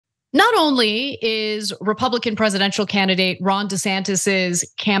Not only is Republican presidential candidate Ron DeSantis's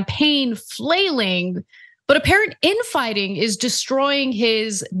campaign flailing, but apparent infighting is destroying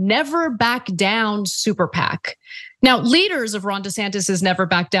his Never Back Down super PAC. Now, leaders of Ron DeSantis's Never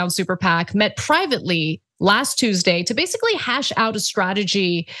Back Down super PAC met privately last Tuesday to basically hash out a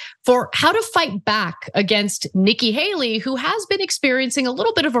strategy for how to fight back against Nikki Haley, who has been experiencing a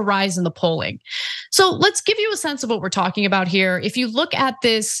little bit of a rise in the polling. So let's give you a sense of what we're talking about here. If you look at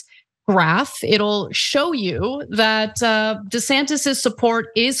this graph, it'll show you that DeSantis's support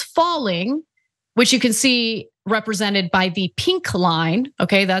is falling, which you can see represented by the pink line.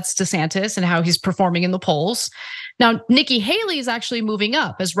 Okay, that's DeSantis and how he's performing in the polls. Now, Nikki Haley is actually moving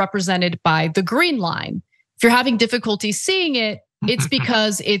up as represented by the green line. If you're having difficulty seeing it, it's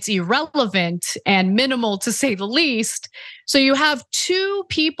because it's irrelevant and minimal to say the least. So you have two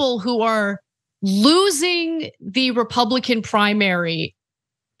people who are losing the Republican primary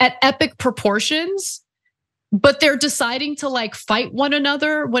at epic proportions, but they're deciding to like fight one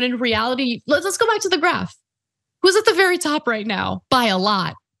another when in reality, let's go back to the graph. Who's at the very top right now? By a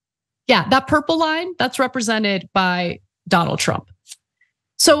lot. Yeah, that purple line, that's represented by Donald Trump.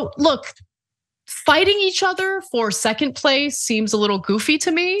 So look, fighting each other for second place seems a little goofy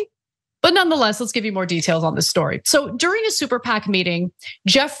to me, but nonetheless, let's give you more details on this story. So during a super PAC meeting,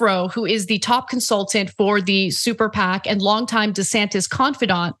 Jeff Rowe, who is the top consultant for the super PAC and longtime DeSantis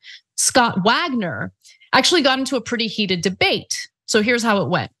confidant, Scott Wagner, actually got into a pretty heated debate. So here's how it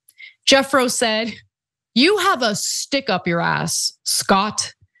went. Jeff Rowe said, "You have a stick up your ass,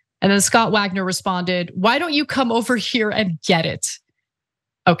 Scott." And then Scott Wagner responded, "Why don't you come over here and get it?"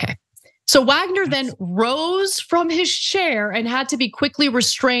 Okay. So Wagner then rose from his chair and had to be quickly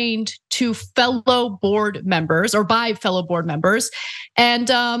restrained to fellow board members or by fellow board members. And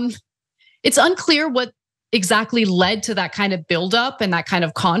it's unclear what exactly led to that kind of buildup and that kind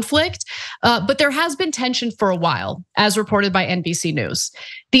of conflict. But there has been tension for a while, as reported by NBC News.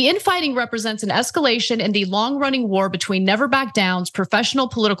 The infighting represents an escalation in the long-running war between Never Back Down's professional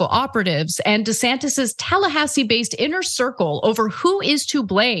political operatives and DeSantis's Tallahassee-based inner circle over who is to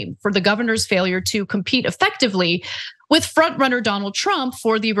blame for the governor's failure to compete effectively with frontrunner Donald Trump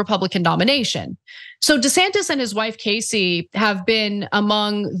for the Republican nomination. So DeSantis and his wife, Casey, have been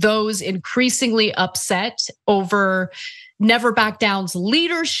among those increasingly upset over Never Back Down's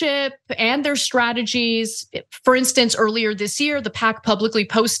leadership and their strategies. For instance, earlier this year, the PAC publicly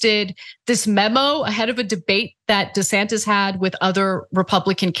posted this memo ahead of a debate that DeSantis had with other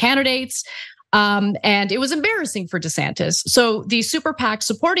Republican candidates. And it was embarrassing for DeSantis. So the super PAC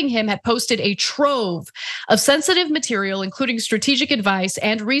supporting him had posted a trove of sensitive material, including strategic advice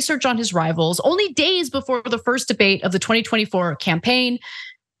and research on his rivals, only days before the first debate of the 2024 campaign.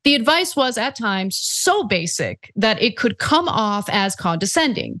 The advice was at times so basic that it could come off as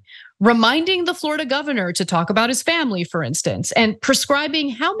condescending, reminding the Florida governor to talk about his family, for instance, and prescribing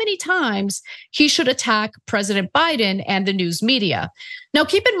how many times he should attack President Biden and the news media. Now,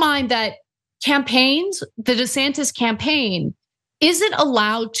 keep in mind that campaigns, the DeSantis campaign, isn't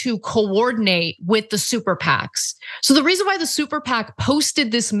allowed to coordinate with the super PACs. So the reason why the super PAC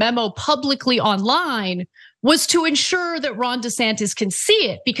posted this memo publicly online was to ensure that Ron DeSantis can see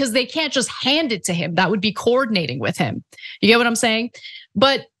it, because they can't just hand it to him. That would be coordinating with him. You get what I'm saying?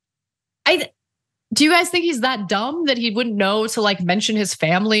 But do you guys think he's that dumb that he wouldn't know to like mention his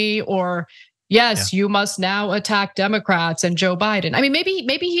family or, yes, you must now attack Democrats and Joe Biden? I mean,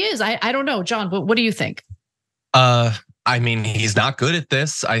 maybe he is. I don't know, John. But what do you think? I mean, he's not good at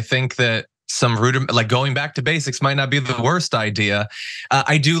this. I think that some like going back to basics might not be the worst idea.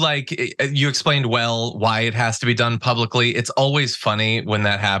 I do like you explained well why it has to be done publicly. It's always funny when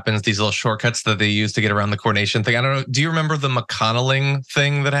that happens. These little shortcuts that they use to get around the coordination thing. I don't know. Do you remember the McConnelling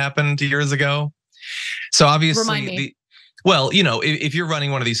thing that happened years ago? So obviously, remind me. Well, you know, if you're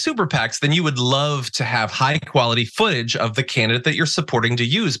running one of these super PACs, then you would love to have high quality footage of the candidate that you're supporting to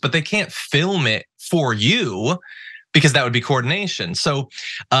use, but they can't film it for you because that would be coordination. So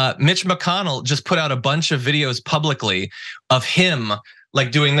Mitch McConnell just put out a bunch of videos publicly of him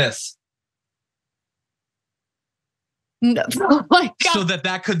like doing this. No, oh my God. So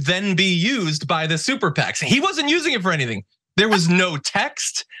that could then be used by the super PACs. He wasn't using it for anything. There was no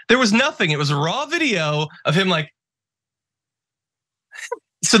text. There was nothing. It was a raw video of him like.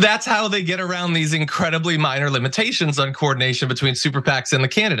 So that's how they get around these incredibly minor limitations on coordination between super PACs and the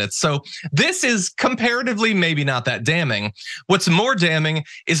candidates. So this is comparatively maybe not that damning. What's more damning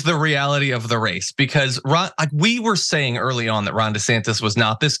is the reality of the race, because like we were saying early on that Ron DeSantis was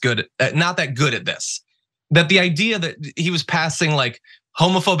not that good at this. That the idea that he was passing like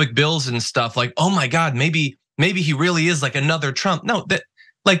homophobic bills and stuff like, oh my God, maybe he really is like another Trump. No,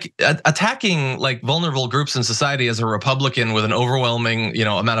 like attacking like vulnerable groups in society as a Republican with an overwhelming,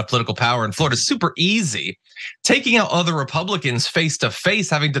 amount of political power in Florida is super easy. Taking out other Republicans face to face,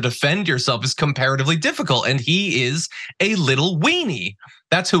 having to defend yourself is comparatively difficult. And he is a little weenie.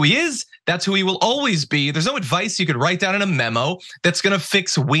 That's who he is. That's who he will always be. There's no advice you could write down in a memo that's gonna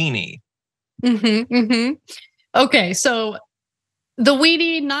fix weenie. Okay, so the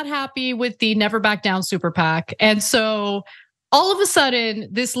weenie not happy with the Never Back Down super PAC. And so all of a sudden,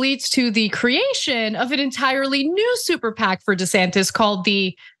 this leads to the creation of an entirely new super PAC for DeSantis called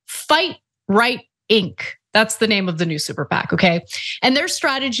the Fight Right Inc. That's the name of the new super PAC, okay? And their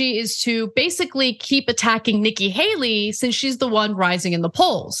strategy is to basically keep attacking Nikki Haley since she's the one rising in the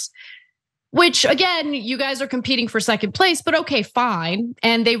polls. Which again, you guys are competing for second place, but okay, fine.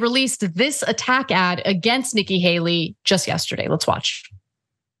 And they released this attack ad against Nikki Haley just yesterday. Let's watch.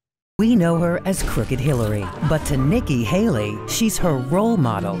 We know her as Crooked Hillary, but to Nikki Haley, she's her role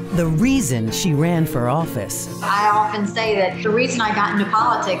model, the reason she ran for office. I often say that the reason I got into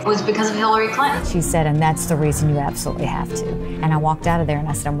politics was because of Hillary Clinton. She said, and that's the reason you absolutely have to. And I walked out of there and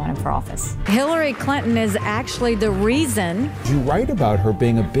I said, I'm running for office. Hillary Clinton is actually the reason. You write about her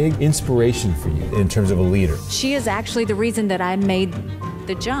being a big inspiration for you in terms of a leader. She is actually the reason that I made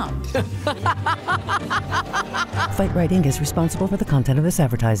the jump. Fight Right Inc. is responsible for the content of this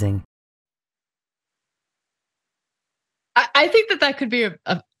advertising. I think that could be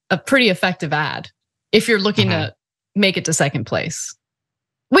a pretty effective ad if you're looking to make it to second place.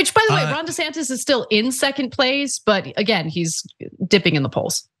 Which, by the way, Ron DeSantis is still in second place, but again, he's dipping in the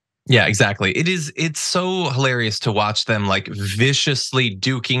polls. Yeah, exactly. It's so hilarious to watch them like viciously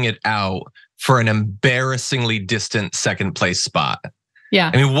duking it out for an embarrassingly distant second place spot.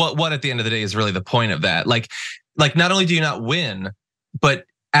 Yeah. I mean, what at the end of the day is really the point of that? Like not only do you not win, but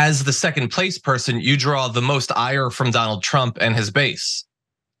as the second place person, you draw the most ire from Donald Trump and his base.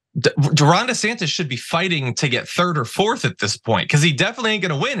 Ron DeSantis should be fighting to get third or fourth at this point, because he definitely ain't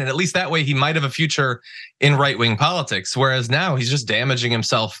gonna win. And at least that way he might have a future in right-wing politics. Whereas now he's just damaging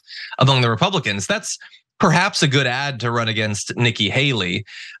himself among the Republicans. That's perhaps a good ad to run against Nikki Haley.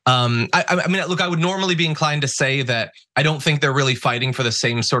 I mean, look, I would normally be inclined to say that I don't think they're really fighting for the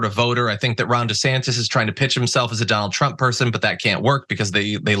same sort of voter. I think that Ron DeSantis is trying to pitch himself as a Donald Trump person, but that can't work because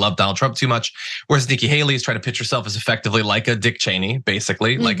they love Donald Trump too much. Whereas Nikki Haley is trying to pitch herself as effectively like a Dick Cheney,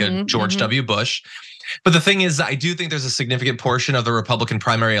 basically, like a George W. Bush. But the thing is, I do think there's a significant portion of the Republican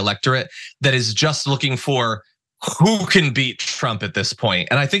primary electorate that is just looking for who can beat Trump at this point.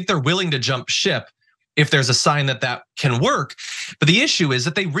 And I think they're willing to jump ship if there's a sign that can work. But the issue is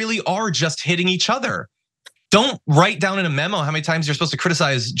that they really are just hitting each other. Don't write down in a memo how many times you're supposed to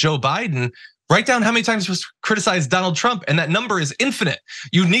criticize Joe Biden. Write down how many times you're supposed to criticize Donald Trump, and that number is infinite.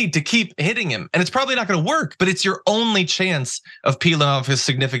 You need to keep hitting him. And it's probably not gonna work, but it's your only chance of peeling off a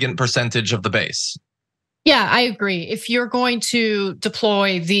significant percentage of the base. Yeah, I agree. If you're going to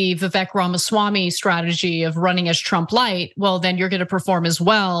deploy the Vivek Ramaswamy strategy of running as Trump light, well, then you're going to perform as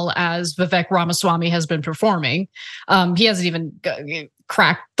well as Vivek Ramaswamy has been performing. He hasn't even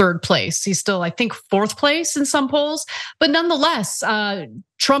cracked third place. He's still, I think, fourth place in some polls. But nonetheless,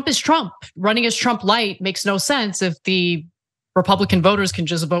 Trump is Trump. Running as Trump light makes no sense if the Republican voters can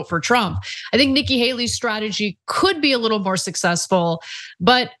just vote for Trump. I think Nikki Haley's strategy could be a little more successful,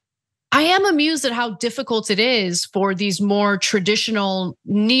 but I am amused at how difficult it is for these more traditional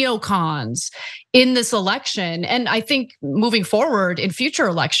neocons in this election. And I think moving forward in future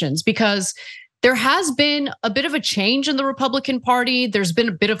elections, because there has been a bit of a change in the Republican Party. There's been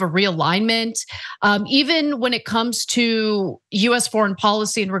a bit of a realignment. Even when it comes to US foreign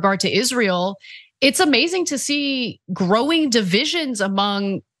policy in regard to Israel, it's amazing to see growing divisions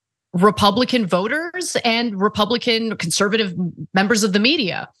among Republican voters and Republican conservative members of the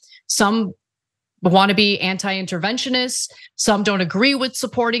media. Some want to be anti-interventionists. Some don't agree with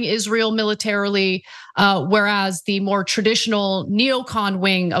supporting Israel militarily. Whereas the more traditional neocon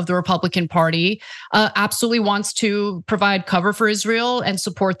wing of the Republican Party absolutely wants to provide cover for Israel and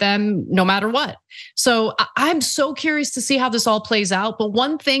support them no matter what. So I'm so curious to see how this all plays out. But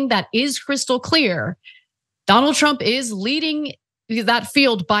one thing that is crystal clear, Donald Trump is leading that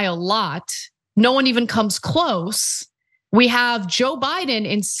field by a lot. No one even comes close. We have Joe Biden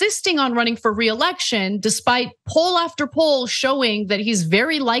insisting on running for re-election, despite poll after poll showing that he's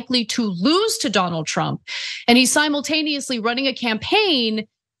very likely to lose to Donald Trump. And he's simultaneously running a campaign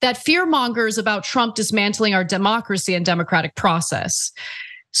that fearmongers about Trump dismantling our democracy and democratic process.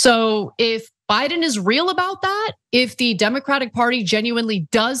 So if Biden is real about that, if the Democratic Party genuinely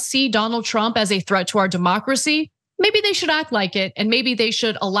does see Donald Trump as a threat to our democracy, maybe they should act like it, and maybe they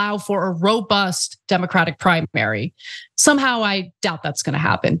should allow for a robust Democratic primary. Somehow I doubt that's gonna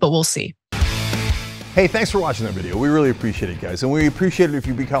happen, but we'll see. Hey, thanks for watching that video. We really appreciate it, guys. And we appreciate it if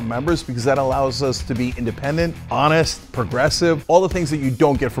you become members, because that allows us to be independent, honest, progressive, all the things that you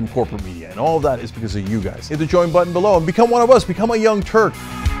don't get from corporate media. And all of that is because of you guys. Hit the join button below and become one of us. Become a Young Turk.